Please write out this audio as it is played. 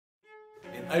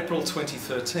April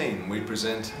 2013 we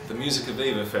present the Musica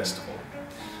Viva Festival.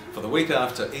 For the week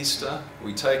after Easter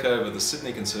we take over the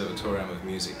Sydney Conservatorium of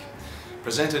Music.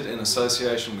 Presented in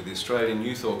association with the Australian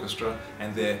Youth Orchestra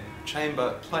and their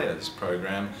Chamber Players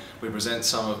program, we present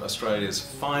some of Australia's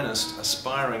finest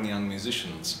aspiring young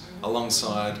musicians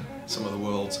alongside some of the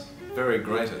world's very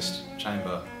greatest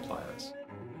chamber players.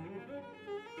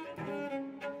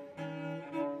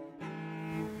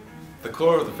 The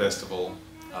core of the festival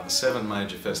are the 7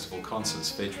 major festival concerts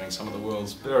featuring some of the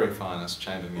world's very finest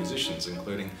chamber musicians,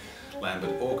 including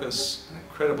Lambert Orkus, an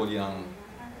incredible young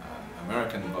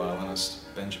American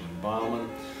violinist Benjamin Beilman,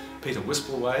 Peter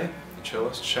Wispelwey, the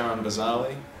cellist, Sharon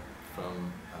Bazali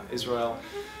from Israel,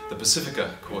 the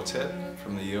Pacifica Quartet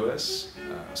from the US,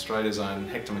 Australia's own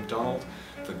Hector MacDonald,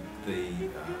 the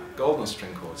Golden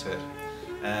String Quartet,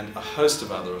 and a host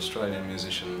of other Australian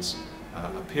musicians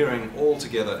appearing all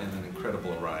together in an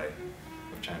incredible array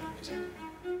of chamber music.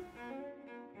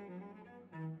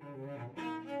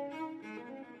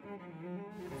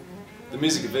 The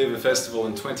Musica Viva Festival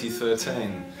in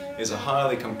 2013 is a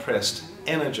highly compressed,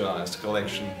 energised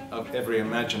collection of every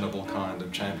imaginable kind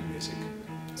of chamber music.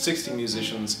 60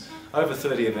 musicians, over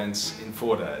 30 events in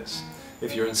 4 days.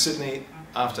 If you're in Sydney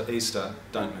after Easter,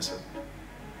 don't miss it.